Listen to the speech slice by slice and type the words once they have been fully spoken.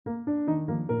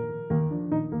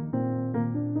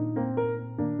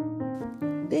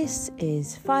This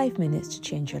is 5 Minutes to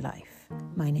Change Your Life.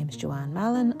 My name's Joanne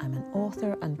Mallon. I'm an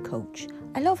author and coach.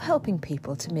 I love helping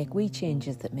people to make wee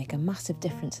changes that make a massive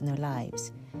difference in their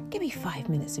lives. Give me 5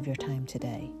 minutes of your time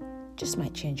today. Just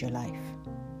might change your life.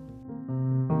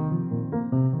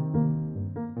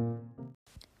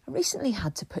 I recently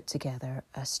had to put together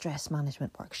a stress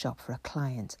management workshop for a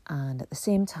client, and at the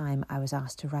same time I was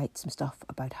asked to write some stuff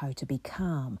about how to be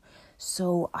calm.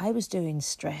 So I was doing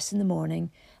stress in the morning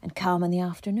and calm in the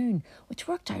afternoon, which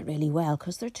worked out really well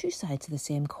because they're two sides of the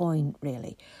same coin,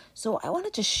 really. So I want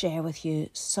to just share with you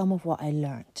some of what I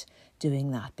learnt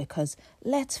doing that, because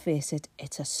let's face it,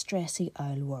 it's a stressy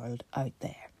old world out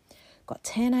there. Got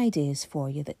 10 ideas for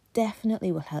you that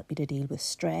definitely will help you to deal with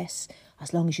stress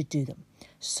as long as you do them.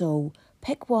 So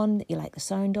pick one that you like the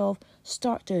sound of,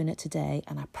 start doing it today,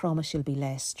 and I promise you'll be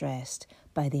less stressed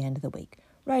by the end of the week.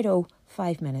 Righto,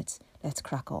 5 minutes, let's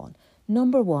crack on.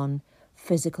 Number 1,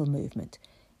 physical movement.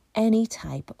 Any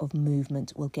type of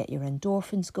movement will get your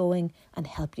endorphins going and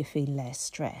help you feel less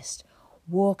stressed.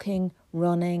 Walking,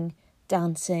 running,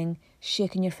 dancing,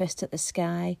 shaking your fist at the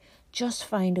sky. Just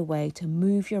find a way to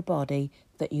move your body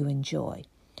that you enjoy.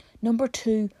 Number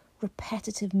 2,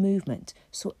 repetitive movement.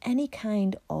 So any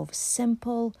kind of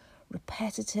simple,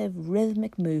 repetitive,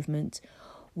 rhythmic movement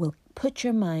will put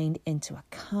your mind into a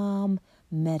calm,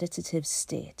 meditative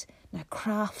state. Now,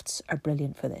 crafts are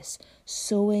brilliant for this.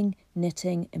 Sewing,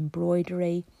 knitting,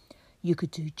 embroidery. You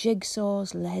could do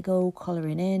jigsaws, Lego,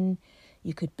 colouring in.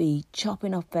 You could be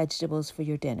chopping up vegetables for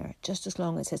your dinner. Just as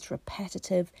long as it's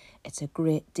repetitive, it's a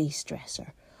great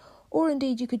de-stressor. Or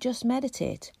indeed, you could just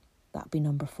meditate. That'd be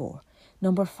number 4.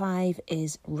 Number 5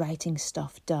 is writing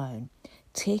stuff down.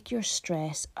 Take your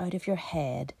stress out of your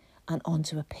head and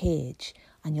onto a page,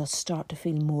 and you'll start to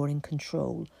feel more in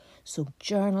control. So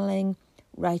journaling,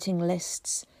 writing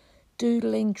lists,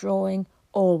 doodling, drawing,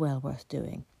 all well worth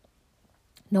doing.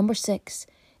 Number 6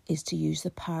 is to use the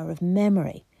power of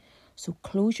memory. So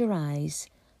close your eyes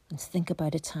and think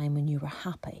about a time when you were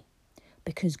happy,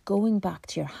 because going back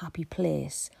to your happy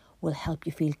place will help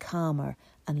you feel calmer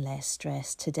and less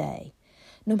stressed today.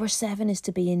 Number 7 is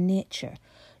to be in nature.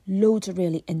 Loads of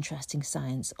really interesting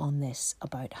science on this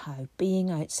about how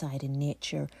being outside in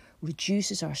nature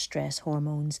reduces our stress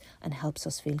hormones and helps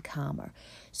us feel calmer.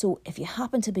 So if you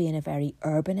happen to be in a very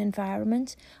urban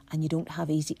environment and you don't have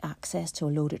easy access to a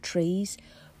load of trees,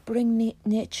 bring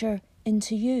nature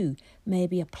into you.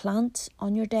 Maybe a plant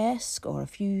on your desk or a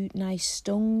few nice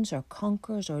stones or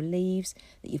conkers or leaves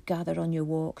that you've gathered on your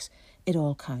walks. It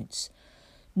all counts.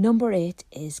 Number 8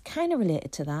 is kind of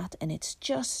related to that, and it's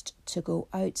just to go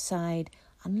outside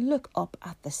and look up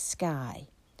at the sky.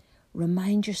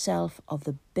 Remind yourself of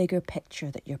the bigger picture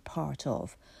that you're part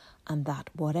of, and that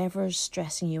whatever's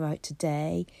stressing you out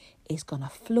today is going to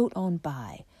float on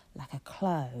by like a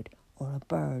cloud or a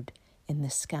bird in the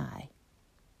sky.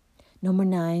 Number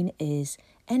 9 is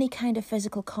any kind of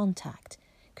physical contact.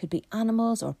 Could be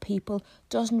animals or people,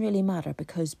 doesn't really matter,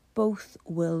 because both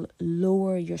will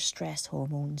lower your stress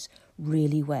hormones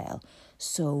really well.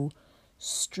 So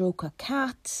stroke a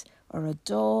cat or a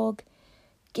dog,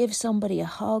 give somebody a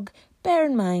hug. Bear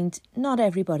in mind, not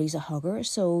everybody's a hugger,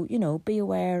 so, be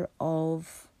aware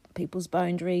of people's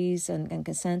boundaries and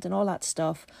consent and all that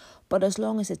stuff. But as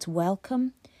long as it's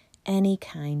welcome, any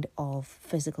kind of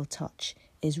physical touch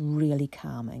is really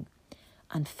calming.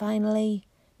 And finally,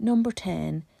 number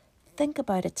 10, think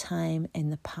about a time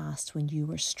in the past when you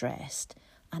were stressed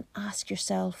and ask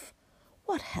yourself,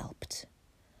 what helped?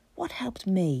 What helped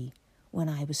me when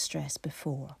I was stressed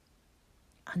before?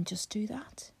 And just do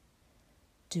that.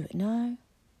 Do it now.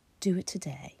 Do it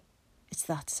today. It's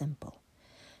that simple.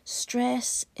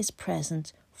 Stress is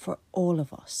present for all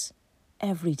of us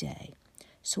every day.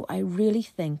 So I really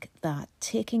think that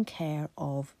taking care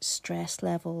of stress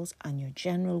levels and your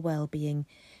general well-being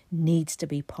needs to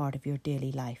be part of your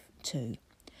daily life too.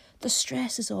 The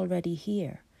stress is already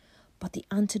here, but the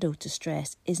antidote to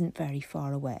stress isn't very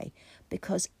far away,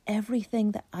 because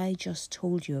everything that I just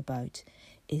told you about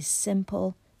is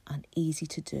simple and easy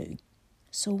to do.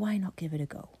 So why not give it a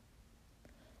go?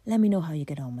 Let me know how you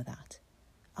get on with that.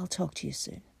 I'll talk to you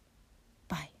soon.